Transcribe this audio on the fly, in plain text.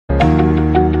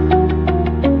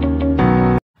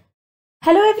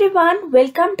Hello everyone,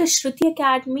 welcome to Shruti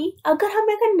academy.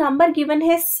 अगर number given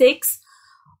है 6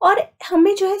 और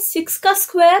हमें जो है 6 का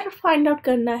स्क्वायर फाइंड आउट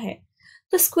करना है,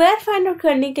 तो स्क्वायर फाइंड आउट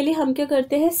करने के लिए हम क्या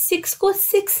करते हैं, 6 को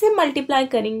 6 से मल्टीप्लाई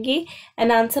करेंगे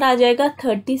एंड आंसर आ जाएगा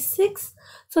 36।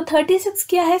 सो 36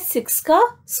 क्या है, 6 का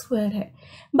स्क्वायर है।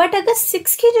 बट अगर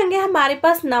 6 की जगह हमारे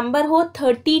पास नंबर हो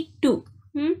 32,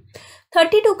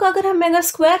 32 का अगर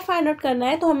स्क्वायर फाइंड आउट करना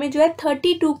है तो हमें जो है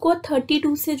 32 को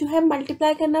 32 से जो है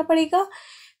मल्टीप्लाई करना पड़ेगा।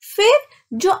 फिर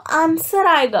जो आंसर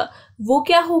आएगा वो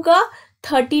क्या होगा,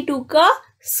 32 का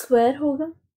स्क्वायर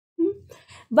होगा।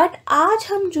 बट आज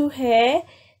हम जो है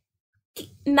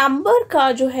नंबर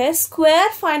का जो है स्क्वायर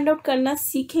फाइंड आउट करना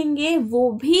सीखेंगे,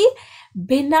 वो भी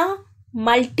बिना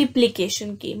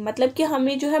मल्टीप्लिकेशन की। मतलब कि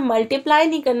हमें जो है मल्टीप्लाई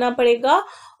नहीं करना पड़ेगा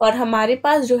और हमारे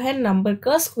पास जो है नंबर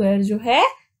का स्क्वायर जो है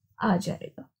आ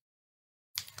जाएगा।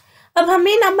 अब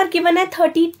हमें नंबर गिवन है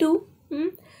 32।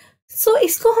 सो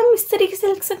इसको हम इस तरीके से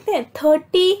लिख सकते हैं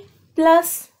 30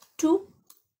 प्लस 2।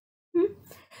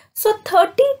 सो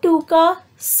 32 का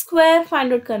स्क्वायर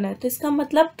फाइंड आउट करना है, तो इसका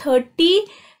मतलब 30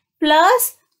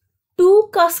 प्लस 2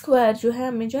 का स्क्वायर जो है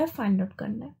हमें जो है फाइंड आउट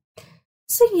करना है।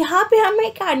 सो यहाँ पे हम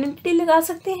एक आइडेंटिटी लगा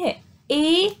सकते हैं,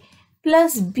 a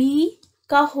प्लस b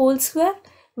का whole square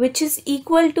which is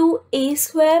equal to a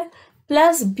square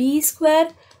plus B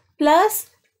square plus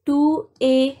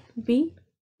 2ab।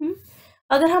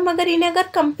 अगर इन्हें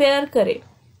कंपेयर करें,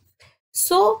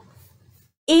 सो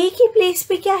a की प्लेस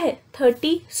पे क्या है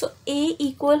 30, सो a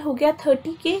इक्वल हो गया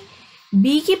 30 के।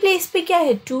 b की प्लेस पे क्या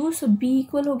है 2, सो b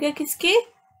इक्वल हो गया किसके,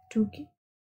 2 के।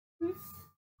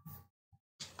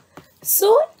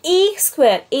 सो a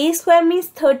स्क्वायर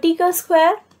मीन्स 30 का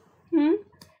स्क्वायर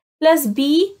प्लस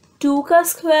b 2 का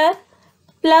स्क्वायर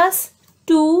प्लस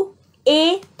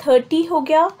 2a 30 हो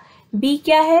गया, b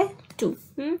क्या है 2।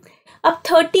 अब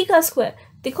 30 का स्क्वायर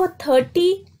देखो,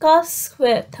 30 का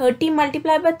स्क्वायर 30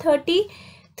 मल्टीप्लाई बाय 30,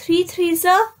 3 3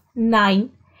 ज़ा 9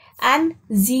 and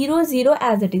 0 0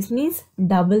 as it is means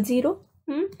 00।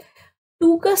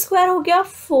 2 का स्क्वायर हो गया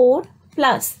 4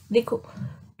 प्लस देखो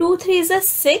 2 3 ज़ा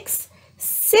 6,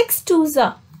 6 2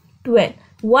 ज़ा 12,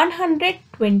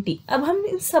 120। अब हम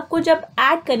इन सबको जब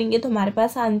ऐड करेंगे तो हमारे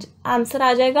पास आंसर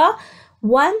आ जाएगा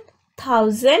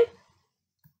 1024,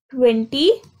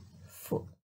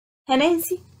 है ना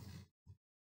इसी।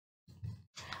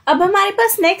 अब हमारे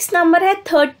पास नेक्स्ट नंबर है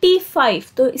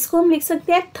 35, तो इसको हम लिख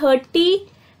सकते हैं 30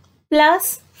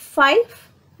 प्लस 5।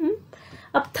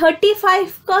 अब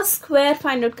 35 का स्क्वायर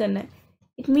फाइंड आउट करना है,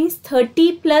 इट मीन्स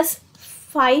 30 प्लस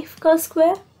 5 का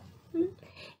स्क्वायर।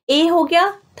 a हो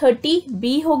गया 30,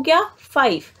 b हो गया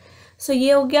 5, सो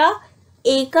ये हो गया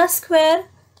a का स्क्वायर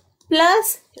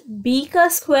प्लस b का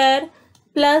स्क्वायर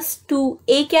प्लस 2।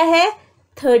 a क्या है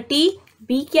 30,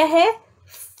 b क्या है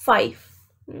 5।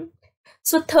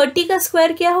 सो 30 का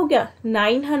स्क्वायर क्या हो गया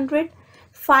 900,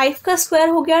 5 का स्क्वायर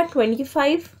हो गया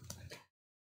 25,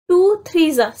 2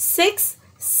 3 ज़ा 6,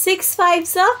 6 5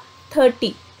 ज़ा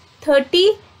 30,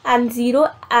 30 एंड 0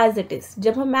 एज इट इज।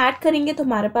 जब हम ऐड करेंगे तो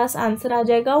हमारे पास आंसर आ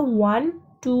जाएगा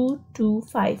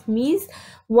 1225 means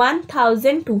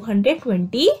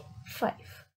 1225।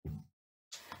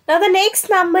 Now the next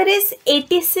number is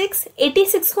 86.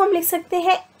 86 को हम लिख सकते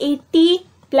हैं 80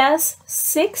 प्लस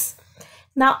 6।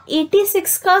 Now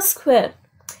 86 का square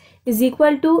is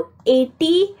equal to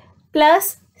 80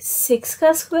 plus 6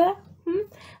 का स्क्वायर।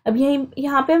 अब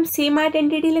यहाँ पे हम सेम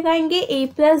आइडेंटिटी लगाएंगे, a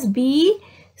plus B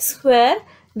square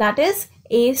that is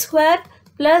a square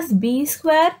plus b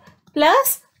square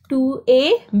plus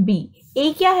 2ab।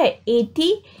 a क्या है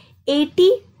 80, 80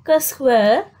 का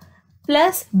स्क्वायर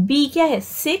प्लस b क्या है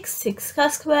 6, 6 का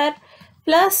स्क्वायर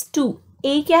प्लस 2।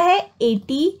 a क्या है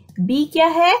 80, b क्या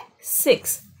है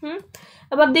 6।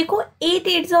 अब देखो 8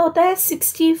 8 ज़ा होता है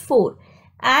 64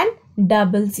 एंड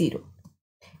 00,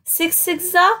 6 6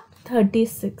 ज़ा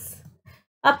 36।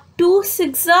 अब 2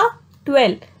 6 ज़ा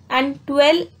 12 एंड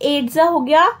 12 8 ज़ा हो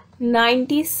गया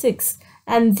 96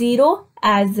 एंड 0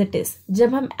 एज इट इज।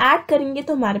 जब हम ऐड करेंगे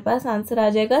तो हमारे पास आंसर आ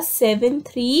जाएगा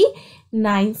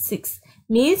 7396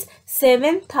 means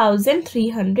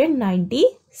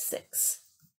 7396।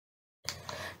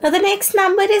 Now the next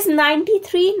number is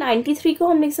 93. 93 को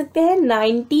हम लिख सकते हैं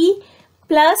 90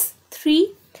 प्लस 3।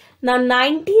 Now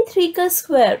 93 का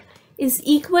square is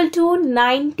equal to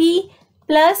 90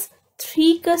 plus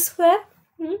 3 का स्क्वायर।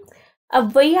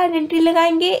 अब वही आइडेंटिटी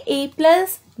लगाएंगे, a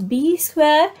plus B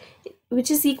square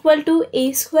which is equal to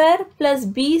a square plus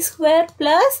b square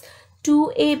plus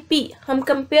 2ab। हम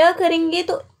कंपेयर करेंगे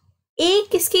तो a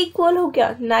किसके इक्वल हो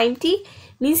गया 90,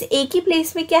 मीन्स a की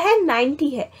प्लेस में क्या है 90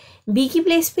 है, b की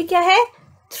प्लेस पे क्या है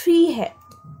 3 है।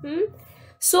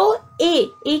 सो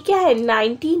ए क्या है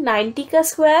 90, 90 का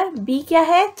स्क्वायर, बी क्या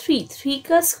है 3, 3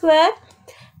 का स्क्वायर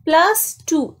प्लस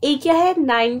 2, ए क्या है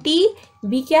 90,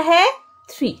 बी क्या है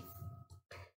 3.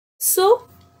 सो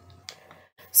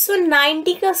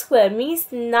 90 का square means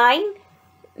 9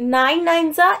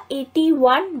 9 are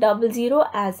 8100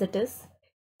 as it is.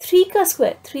 3 का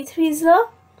square 3 3s are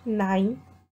 9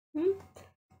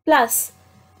 plus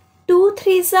 2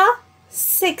 3s are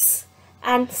 6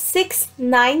 and 6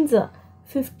 9s are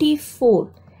 54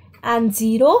 and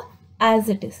 0 as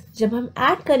it is. जब हम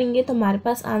ऐड करेंगे तो हमारे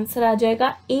पास आंसर आ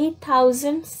जाएगा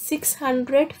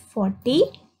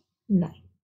 8649.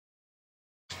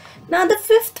 Now the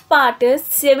fifth part is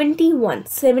 71.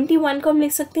 71 को हम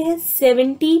लिख सकते हैं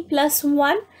 70 plus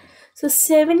 1. So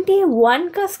 71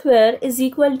 का square is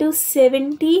equal to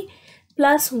 70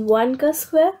 plus 1 का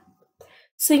स्क्वायर.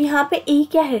 So यहाँ पे a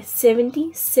क्या है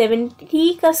 70,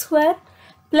 70 का स्क्वायर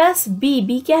प्लस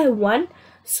b क्या है 1,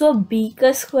 so b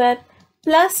का स्क्वायर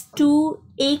प्लस 2,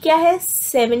 a क्या है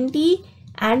 70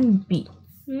 and b.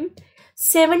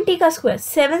 70 का square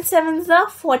 7 7s are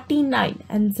 49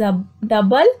 and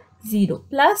double 0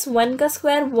 plus 1 का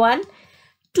स्क्वायर 1,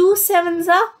 2 7s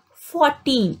are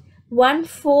 14,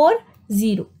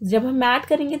 140. जब हम ऐड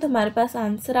करेंगे तो हमारे पास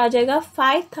आंसर आ जाएगा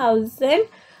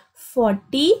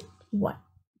 5041.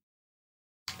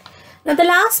 Now the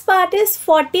last part is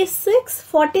 46.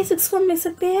 46 को हम लिख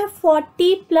सकते हैं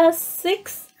 40 plus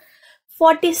 6.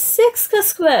 46 का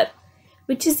square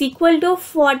which is equal to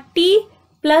 40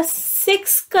 plus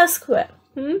 6 का square.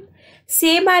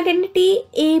 Same identity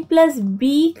a plus b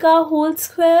का whole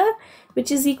square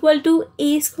which is equal to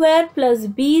a square plus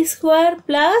b square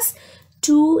plus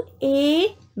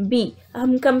 2ab.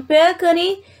 हम compare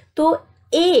करें तो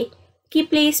a की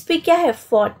प्लेस पे क्या है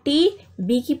 40,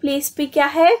 b की प्लेस पे क्या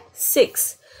है 6.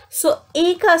 सो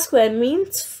a का स्क्वायर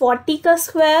मीन्स 40 का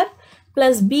स्क्वायर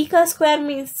प्लस b का स्क्वायर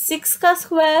मीन्स 6 का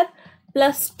स्क्वायर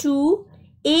प्लस 2,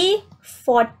 a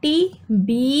 40, b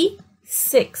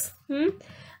 6.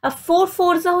 अब 4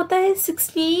 4 होता है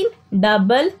 16,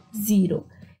 double 0,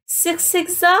 6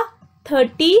 6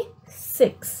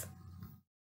 36.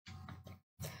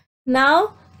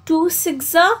 Now 2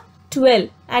 6 12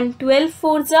 and 12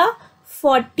 4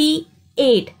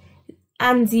 48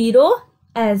 and 0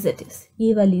 as it is.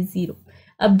 ये वाली 0.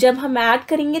 अब जब हम ऐड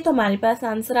करेंगे तो हमारे पास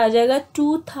आंसर आ जाएगा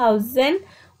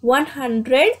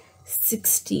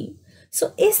 2116.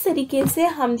 सो इस तरीके से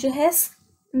हम जो है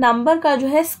नंबर का जो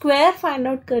है स्क्वायर फाइंड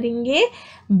आउट करेंगे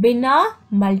बिना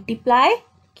मल्टीप्लाई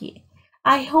किए.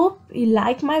 I hope you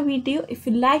like my video. If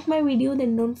you like my video,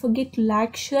 then don't forget to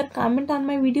like, share, comment on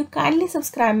my video. Kindly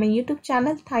subscribe my YouTube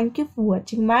channel. Thank you for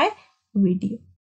watching my video.